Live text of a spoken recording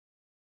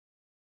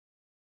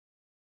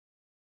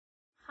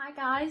Hi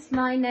guys,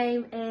 my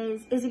name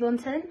is Izzy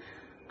Bunton.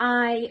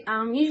 I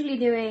am usually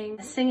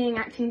doing singing,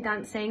 acting,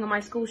 dancing on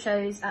my school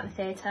shows at the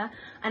theatre,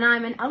 and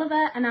I'm an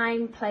Oliver and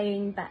I'm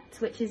playing Bet,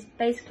 which is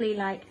basically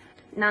like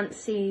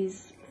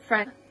Nancy's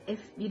friend, if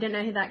you don't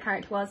know who that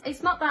character was.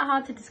 It's not that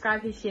hard to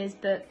describe who she is,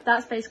 but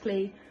that's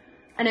basically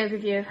an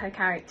overview of her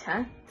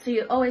character. So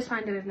you'll always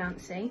find her with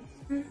Nancy.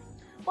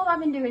 What have I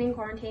been doing in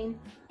quarantine?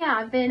 Yeah,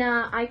 I've been,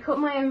 I cut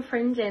my own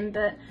fringe in,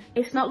 but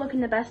it's not looking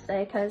the best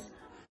today because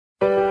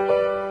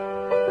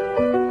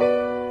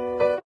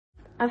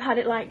I've had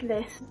it like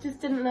this. It just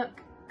didn't look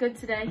good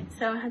today,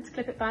 so I had to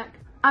clip it back.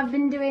 I've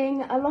been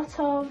doing a lot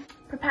of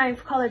preparing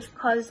for college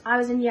because I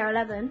was in year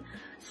 11,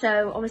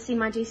 so obviously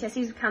my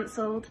GCSEs were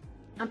cancelled.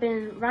 I've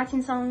been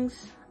writing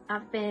songs,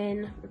 I've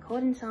been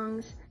recording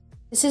songs.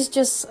 This is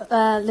just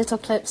little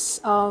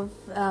clips of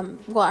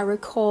what I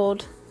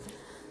record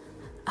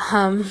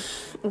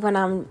when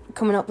I'm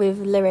coming up with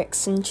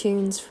lyrics and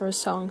tunes for a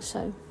song,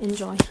 so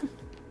enjoy.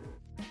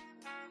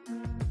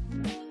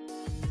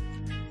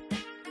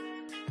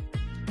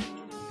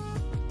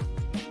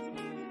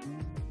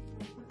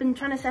 I've been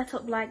trying to set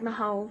up like my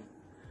whole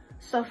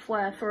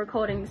software for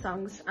recording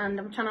songs, and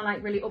I'm trying to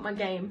like really up my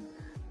game.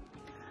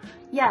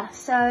 Yeah,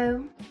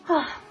 so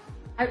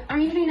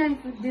I'm usually known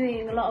for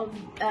doing a lot of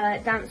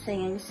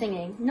dancing and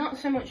singing. Not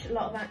so much a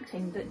lot of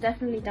acting, but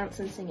definitely dance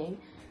and singing.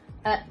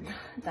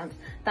 Dancing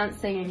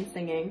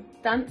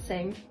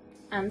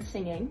and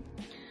singing.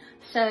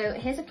 So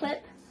here's a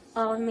clip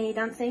of me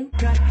dancing.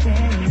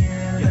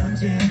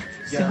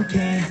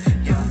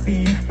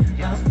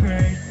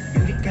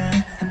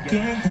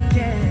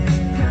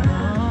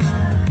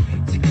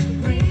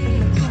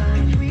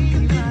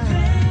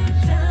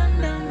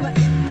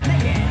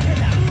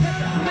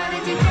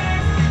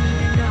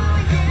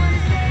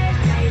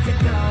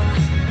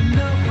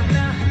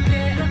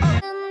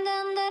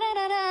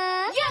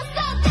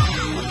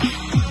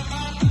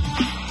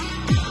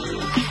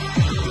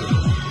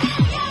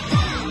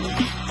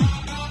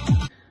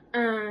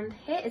 And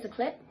here is a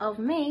clip of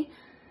me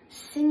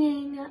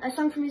singing a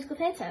song from musical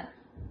theatre.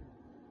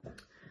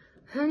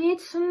 And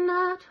it's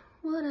not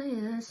what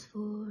I asked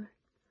for.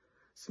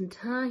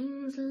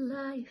 Sometimes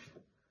life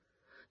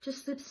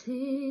just slips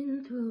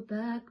in through a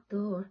back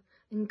door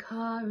and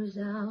carves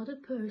out a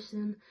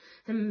person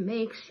and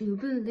makes you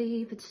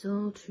believe it's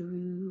all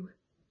true.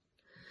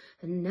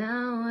 And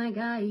now I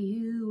got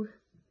you,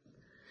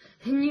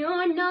 and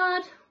you're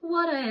not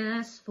what I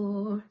asked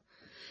for.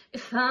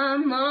 If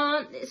I'm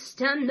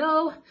honest, I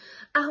know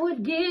I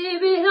would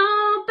give it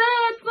all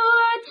back for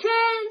a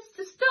chance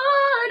to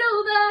start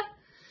over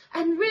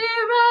and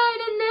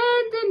rewrite an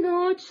ending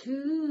or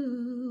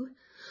two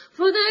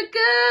for the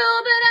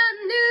girl that I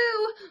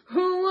knew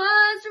who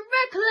was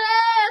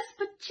reckless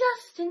but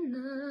just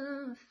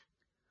enough,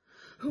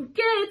 who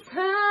gets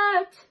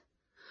hurt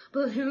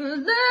but who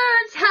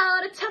learns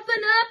how to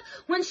toughen up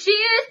when she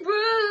is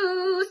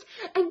bruised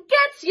and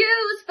gets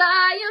used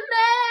by a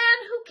man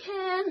who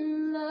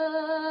can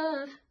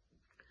love.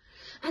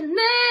 And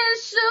then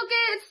she'll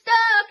get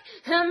stuck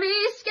and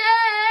be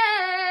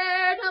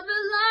scared of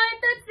the light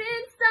that's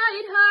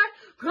inside her,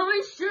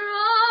 growing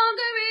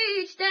stronger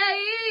each day,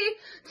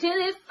 till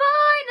it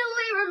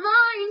finally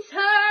reminds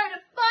her to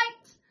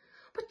fight,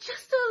 but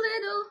just a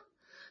little,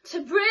 to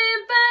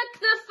bring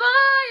back the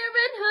fire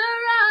in her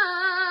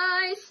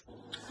eyes.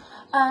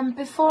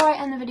 Before I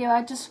end the video,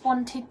 I just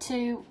wanted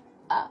to,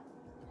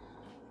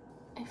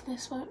 if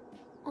this won't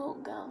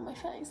go on my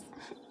face.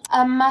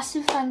 A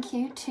massive thank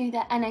you to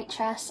the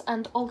NHS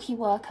and all key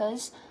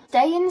workers.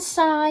 Stay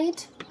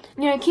inside,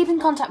 keep in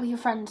contact with your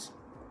friends.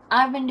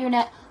 I've been doing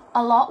it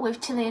a lot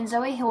with Tilly and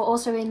Zoe, who are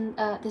also in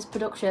this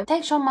production. It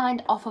takes your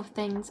mind off of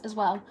things as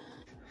well.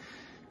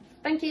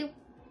 Thank you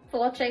for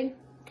watching,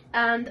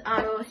 and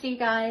I will see you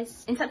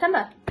guys in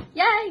September.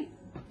 Yay!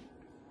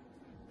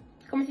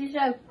 Come and see the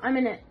show. I'm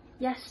in it.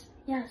 Yes,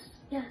 yes,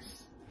 yes.